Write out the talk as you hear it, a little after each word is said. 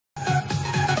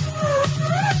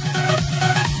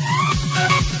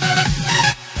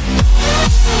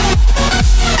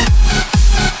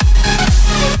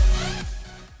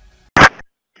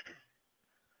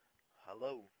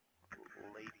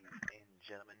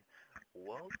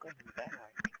welcome back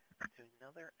to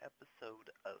another episode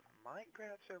of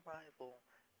Minecraft Survival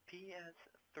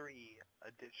PS3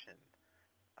 Edition.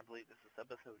 I believe this is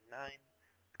episode 9.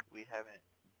 We haven't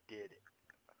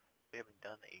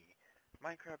done a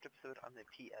Minecraft episode on the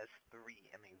PS3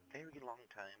 in a very long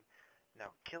time.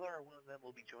 Now, Killer, one of them,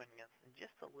 will be joining us in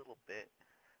just a little bit.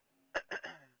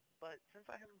 But since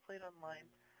I haven't played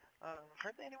online,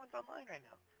 hardly anyone's online right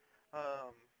now.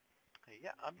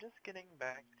 Yeah, I'm just getting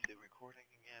back to recording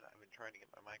again. I've been trying to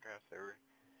get my Minecraft server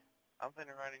up and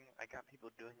running. I got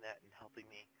people doing that and helping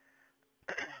me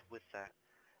with that.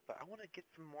 But I want to get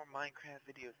some more Minecraft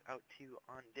videos out to you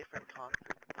on different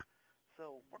consoles.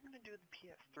 So we're going to do the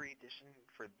PS3 edition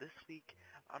for this week.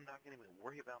 I'm not going to even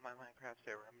worry about my Minecraft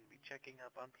server. I'm going to be checking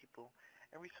up on people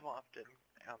every so often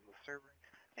on the server.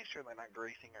 Make sure they're not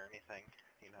gracing or anything.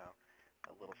 You know,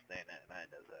 a little stain at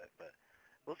night does that. But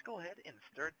let's go ahead and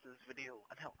start this video.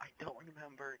 Now, I don't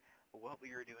remember what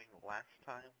we were doing last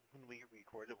time when we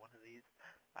recorded one of these.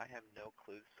 I have no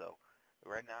clue, so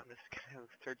right now I'm just going to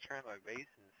search around my base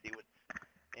and see what's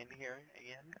in here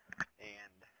again,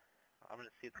 and I'm going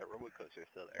to see if that roller coaster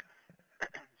is still there.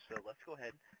 So let's go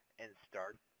ahead and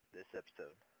start this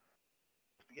episode.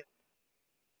 Let's begin.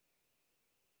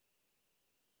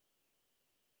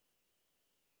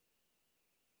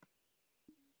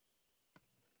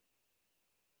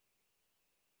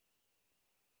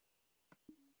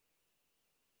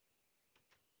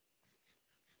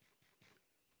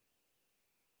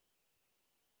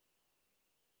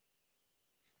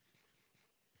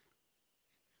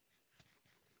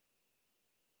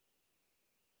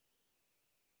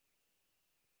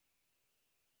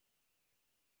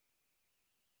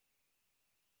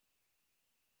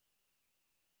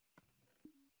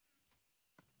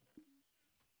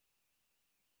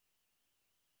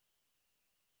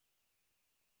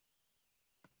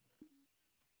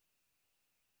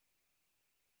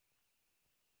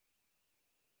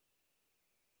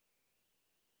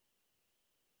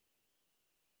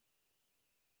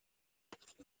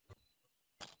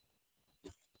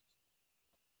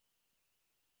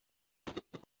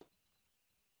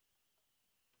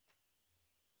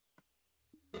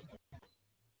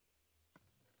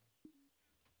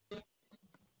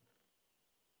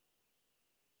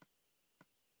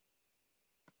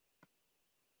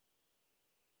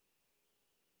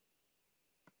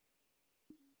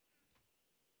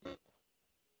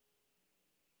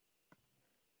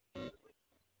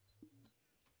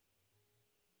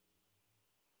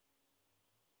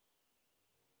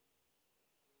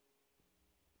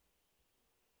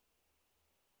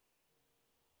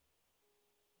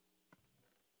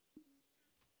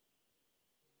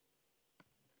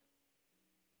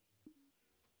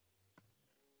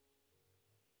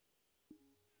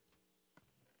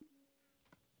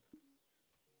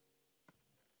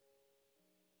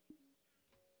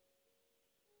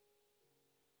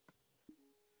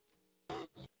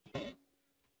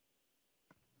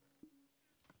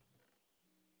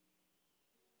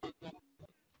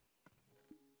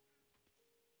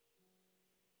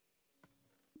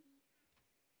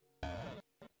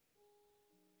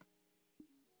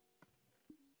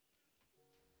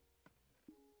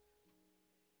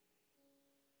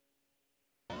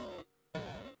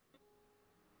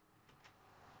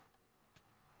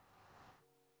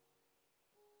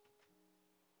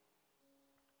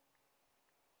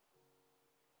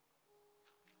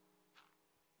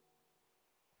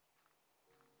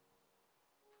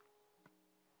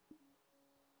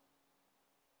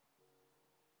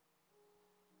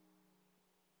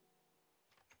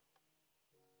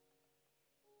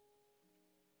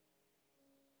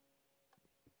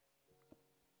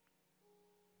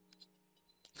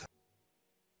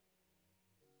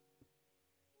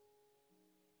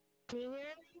 Can you hear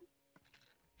me?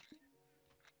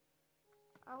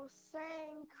 I was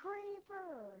saying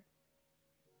creeper.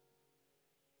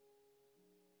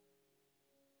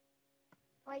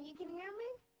 Wait, you can hear me?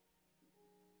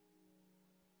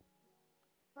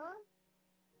 Huh?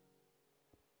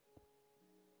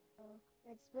 Oh,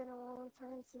 it's been a long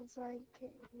time since I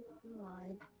came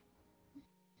online.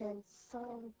 And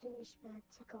some douchebag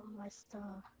took all my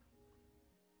stuff.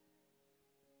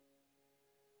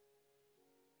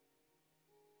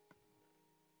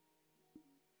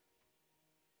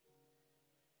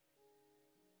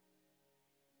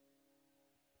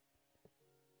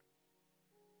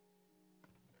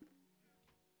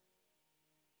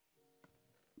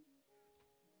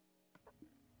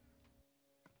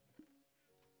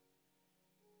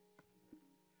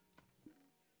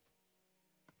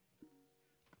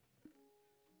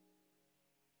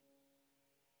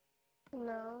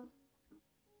 No.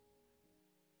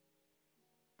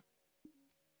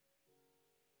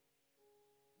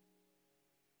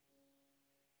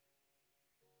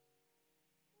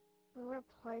 I'm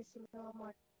replacing all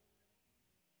my...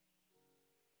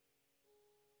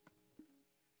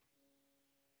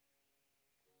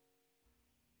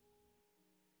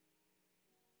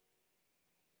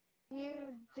 You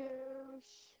douche.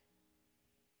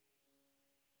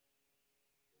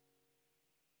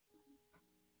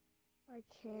 I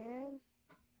can.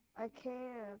 I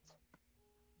can't.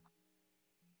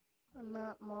 I'm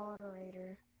not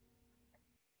moderator.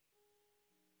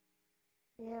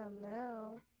 Yeah,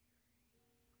 now.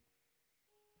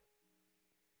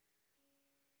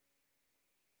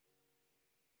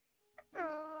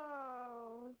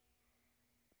 Oh.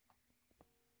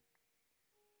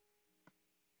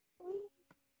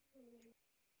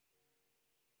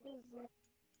 Is it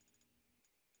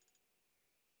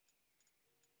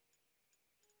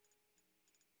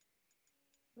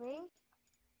me?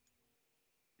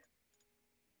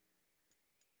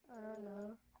 I don't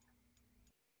know.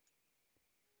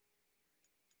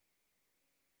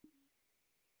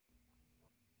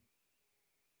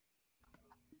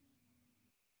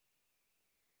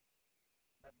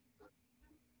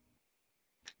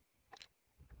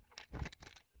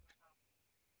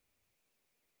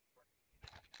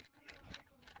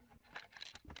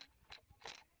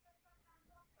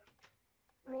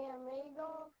 Mi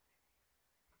amigo.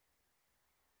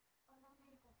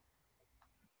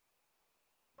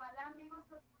 ¿Cuál amigo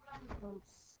estás hablando? From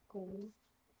school.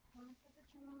 No me estás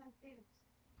echando mentiras.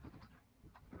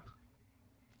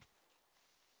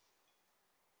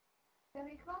 ¿Qué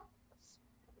dijo?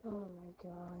 Oh my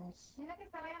gosh. Dile que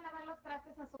se vayan a lavar los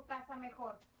trastes en su casa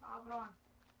mejor, cabrón.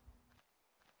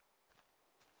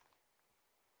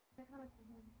 Déjame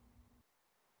comer.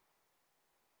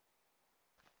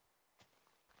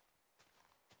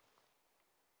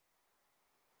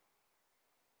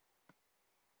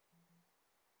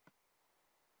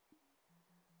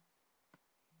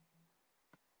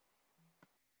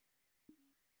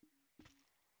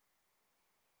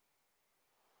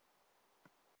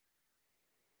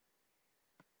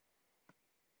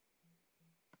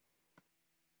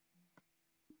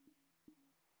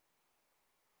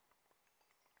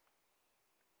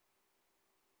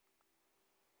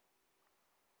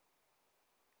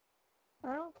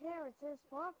 I don't care. It's his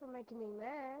fault for making me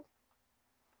mad.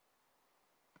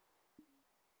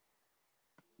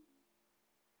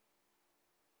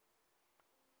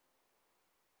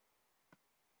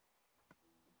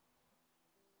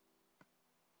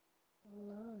 I'm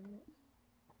not.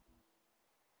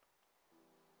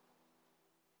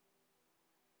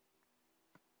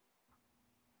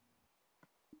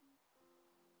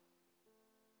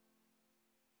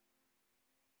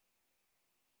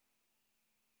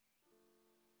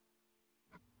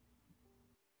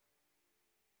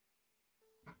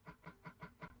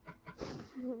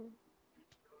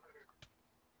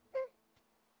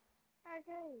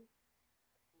 Okay.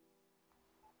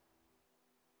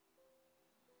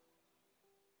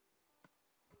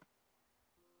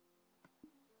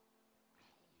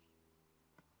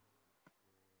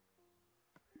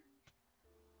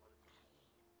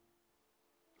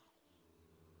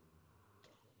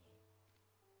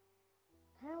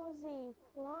 How is he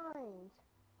flying?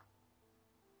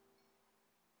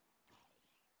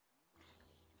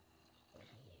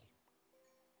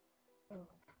 Oh.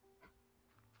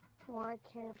 Why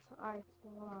can't I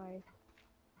fly?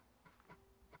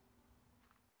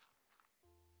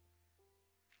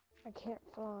 I can't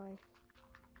fly.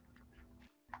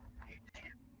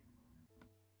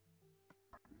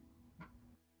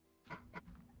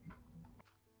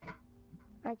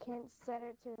 I can't set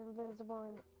it to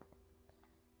invisible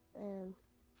and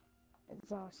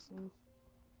exhaustion.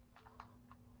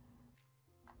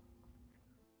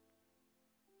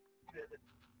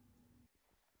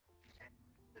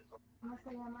 ¿Cómo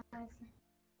se llama ese?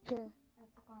 ¿Qué?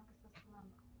 Eso con lo que estás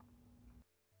hablando.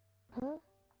 Huh?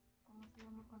 ¿Cómo se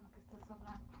llama con lo que estás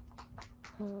hablando?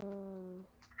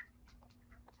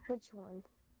 Which one?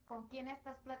 ¿Con quién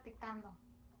estás platicando?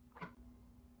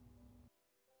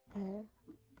 Huh?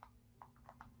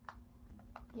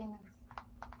 ¿Quién es?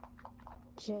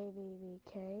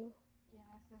 JVVK ¿Quién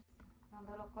es ese?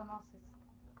 ¿Dónde lo conoces?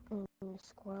 in the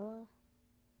escuela.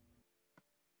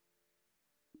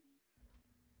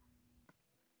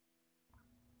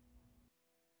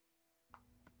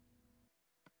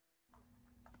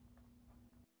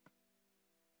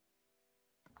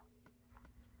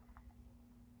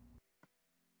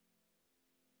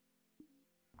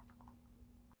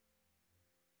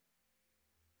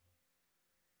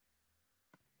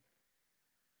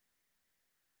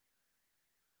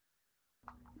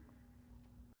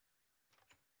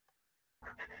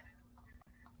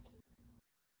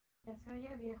 Ya se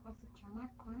oye viejo ese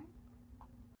chamaco, ¿eh?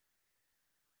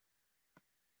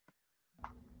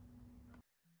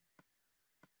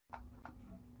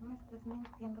 me estés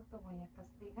mintiendo, te voy a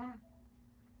castigar.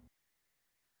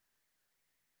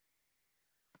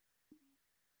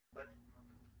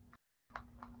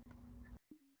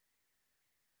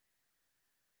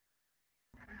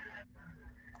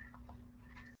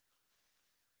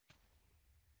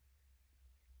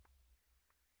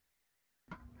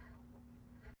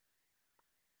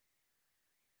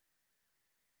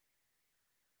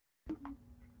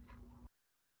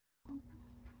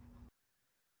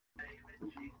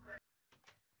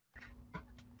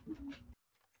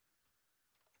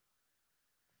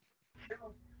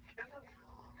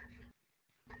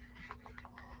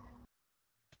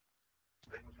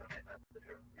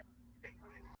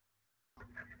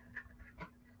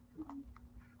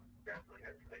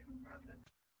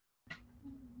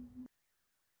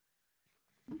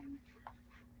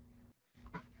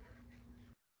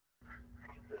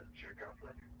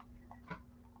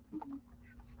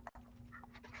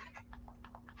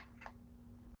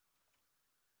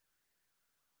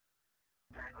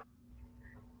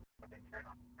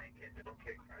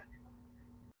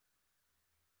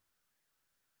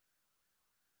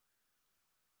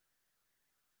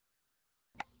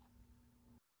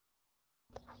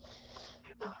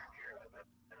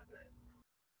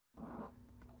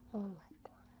 Oh my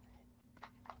god.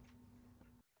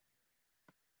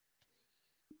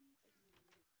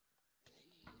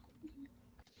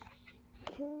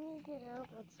 Can you get out?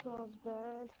 That smells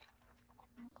bad.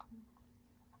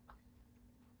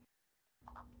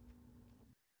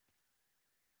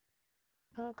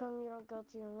 How come you don't go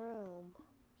to your room?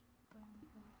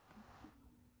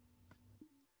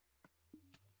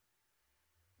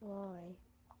 Why?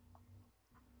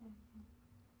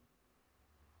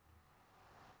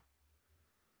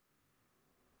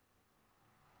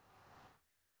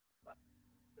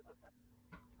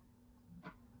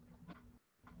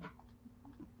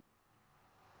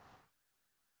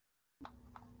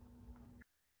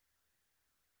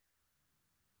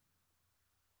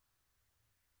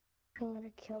 I'm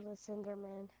gonna kill this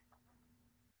Enderman.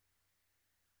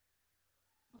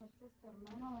 Este es tu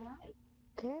hermano, ¿verdad?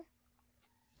 ¿Qué?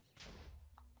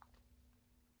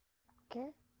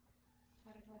 ¿Qué?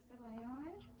 ¿Arreglaste la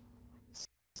llave?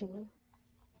 Sí.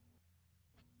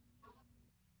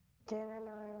 Didn't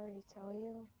I already tell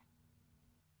you?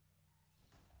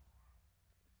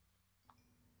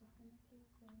 ¿Por qué no quieres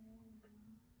saber?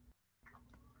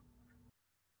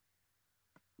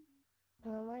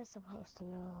 How am I supposed to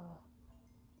know?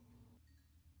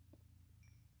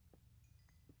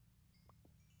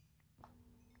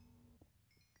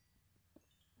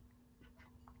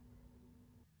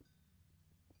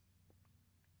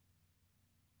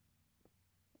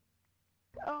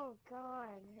 Oh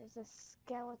god, there's a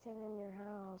skeleton in your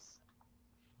house.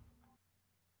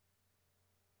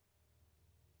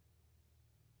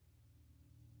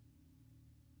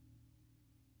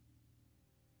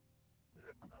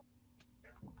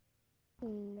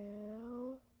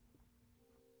 No.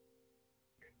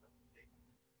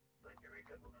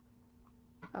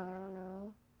 I don't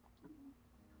know.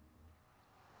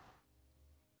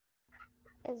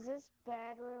 Is this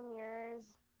bedroom yours?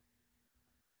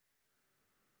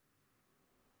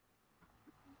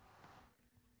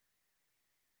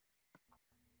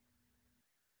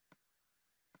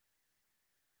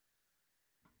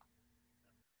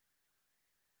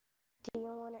 Do you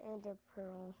want to ender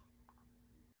pearl?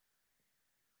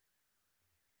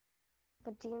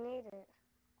 But do you need it?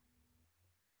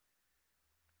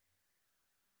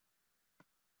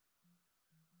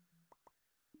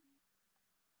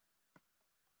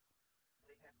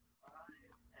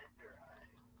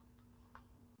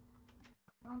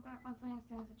 Pregunta cuántos años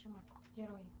tiene ese chamaco.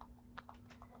 Quiero ir.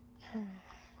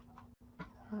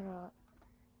 Hold on.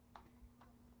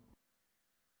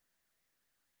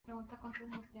 Pregunta cuántos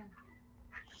años tiene.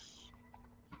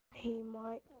 He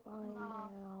might find No.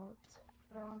 out.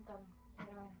 Pregúntale.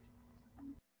 Quiero ver.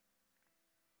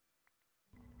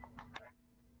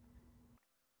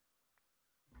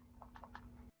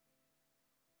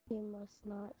 He must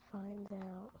not find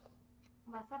out.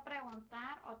 ¿Vas a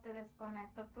preguntar o te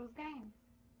desconecto tus games?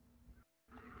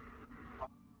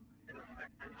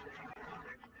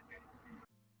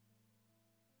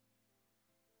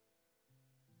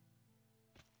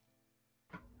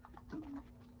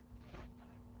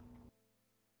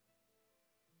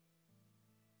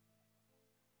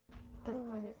 Te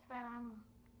estoy esperando.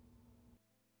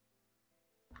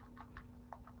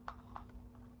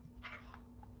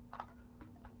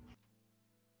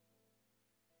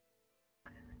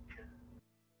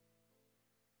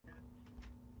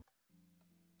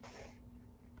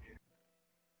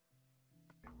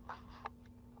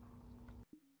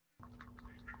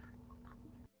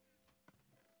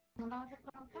 ¿No la vas a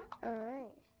preguntar?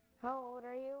 Alright. How old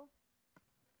are you?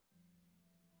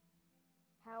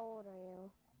 How old are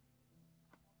you?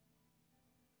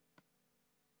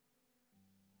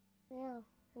 Yeah,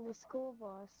 the school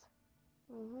bus.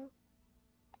 Mm-hmm.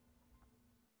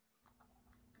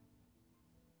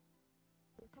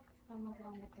 Dijo que está más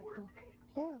grande que tú.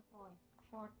 Yeah. Hoy,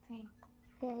 14.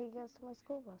 Yeah, he goes to my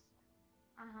school bus.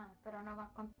 Ajá, pero no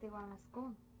va contigo a la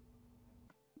school.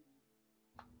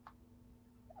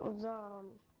 The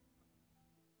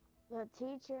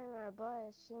teacher in our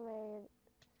bus, she made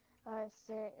us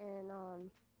sit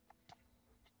in,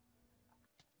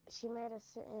 she made us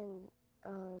sit in,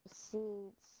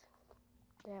 seats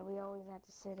that we always had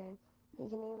to sit in. You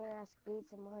can even ask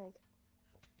Beats and Mike.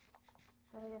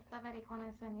 Pero ya está very con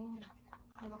ese niño.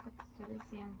 Es lo que te estoy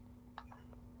diciendo.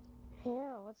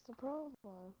 Yeah, what's the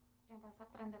problem? Que vas a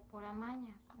aprender puras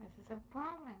mañas. Ese es el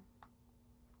problem.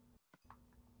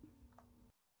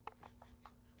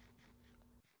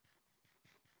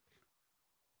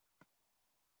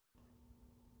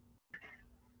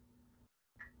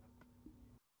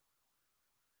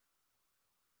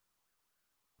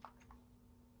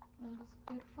 ¿No es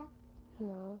beautiful?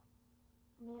 No,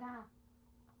 Mira.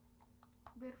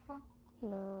 Beautiful.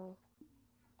 no.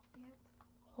 Cute.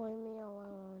 Leave me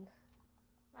alone.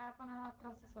 Voy a poner a otra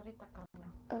asesorita,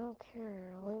 cabrón. I don't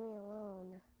care. Leave me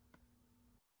alone.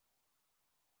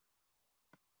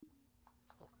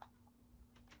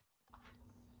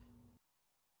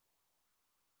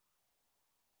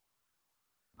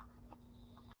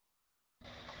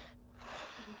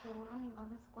 Y seguro ni va a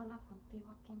la escuela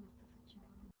contigo aquí, me estás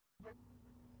echando.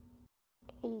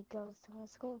 He goes to my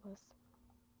school bus.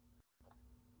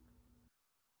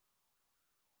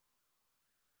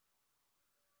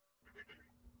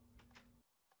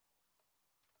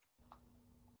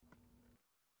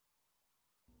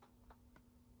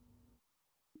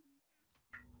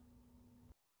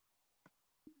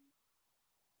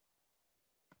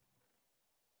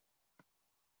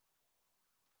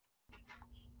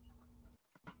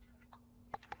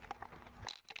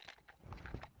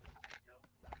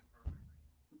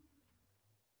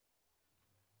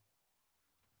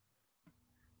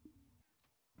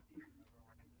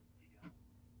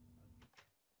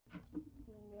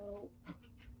 No.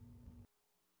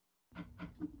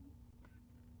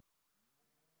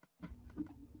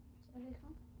 ¿Qué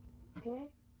dijo? Okay?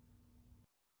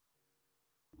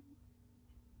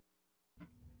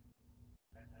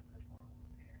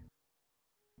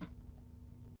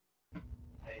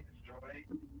 Hey, destroy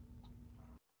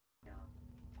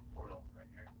portal right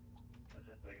here. Let's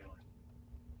just make it like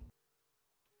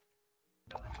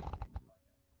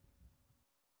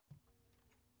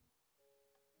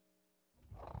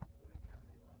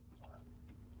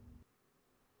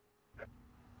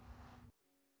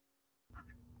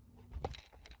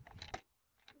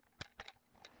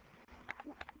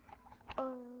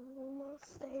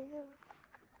Almost there.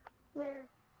 There.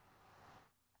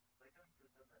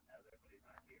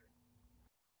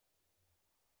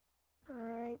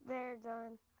 Alright, they're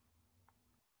done.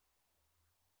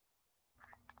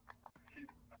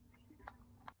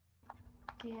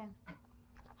 ¿Quién?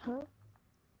 Huh?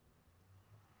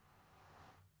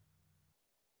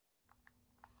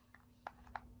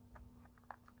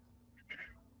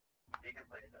 you can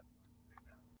play it up.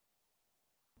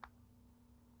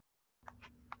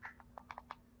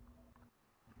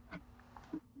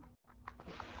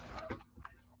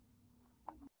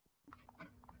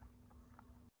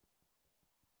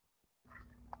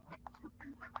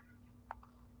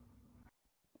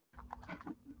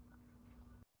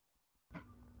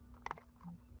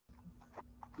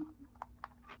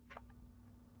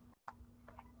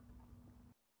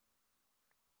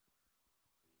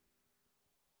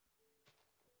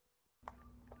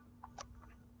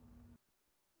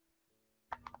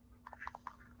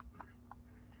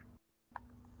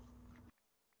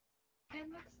 It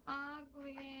looks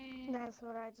ugly. That's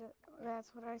what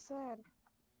I said.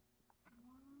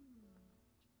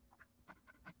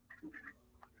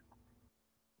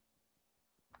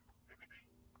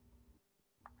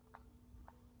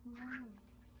 Mm.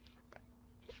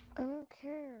 I don't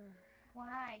care.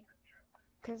 Why?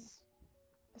 Because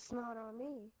it's not on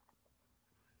me.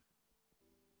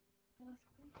 ¿Te lo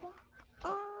explico?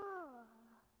 Ah!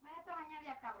 Váyate a bañar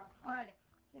ya, cabrón. Órale.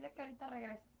 Dile que ahorita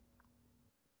regresas.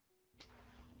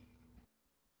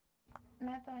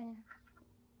 Váyate a bañar.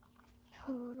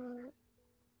 Hold on.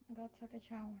 Go take a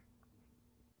shower.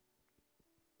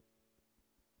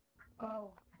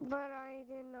 Go. But I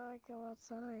did not go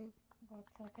outside. Go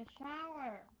take a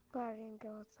shower. But I didn't go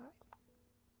outside.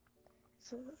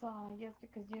 So, just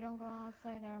because you don't go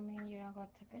outside, that means you don't go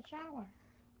take a shower.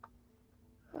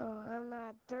 oh, I'm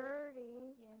not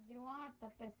dirty. Yes, you are. Te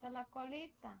apesta la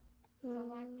colita. Mm,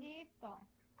 Sobaquito.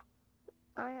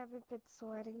 I haven't been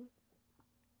sweating.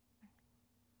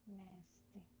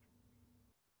 Nasty.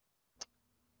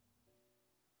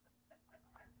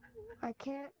 I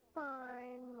can't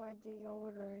find my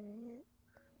deodorant.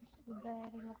 Tu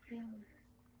daddy lo tiene.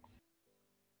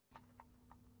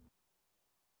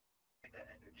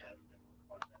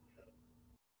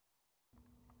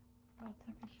 Go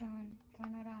take a shower.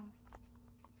 Turn it off.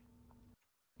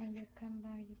 And you come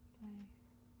back, you play.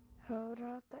 Hold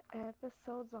up, the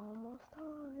episode's almost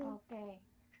on. Okay.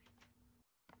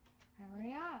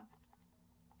 Hurry up.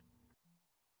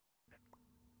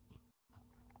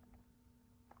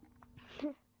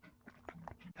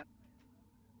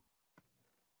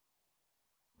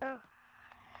 Ugh.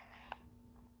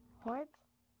 What?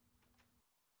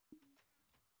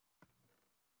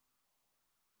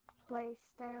 Place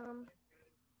down.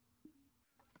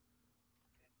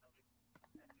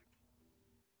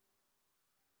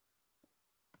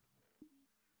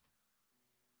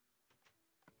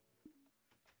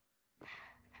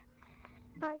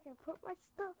 I can put my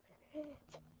stuff in it.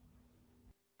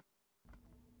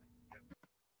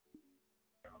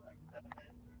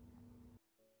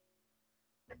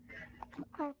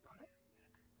 I put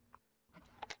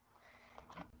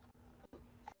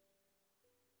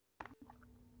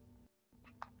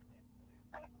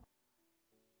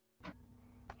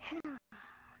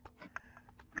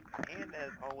And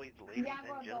as always, ladies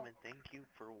and gentlemen, thank you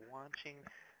for watching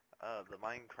the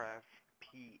Minecraft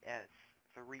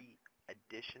PS3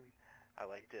 edition. I'd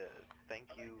like to thank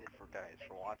you guys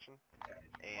for watching,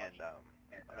 and I'm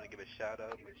going to give a shout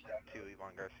out to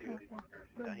Ivan Garcia.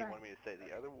 Now, he wanted me to say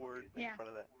the other word in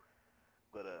front of that,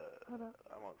 but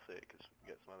I won't say it because we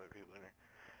got some other people in there.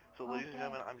 So ladies and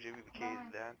gentlemen, I'm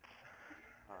JBBK, that's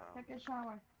Take a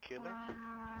shower. Killer,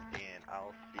 and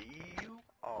I'll see you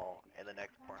all in the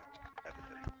next part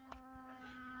episode.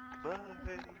 Bye.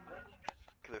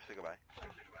 Killer, say goodbye.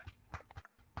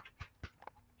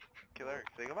 Killer,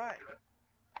 say goodbye.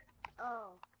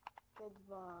 Oh,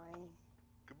 goodbye.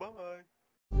 Goodbye.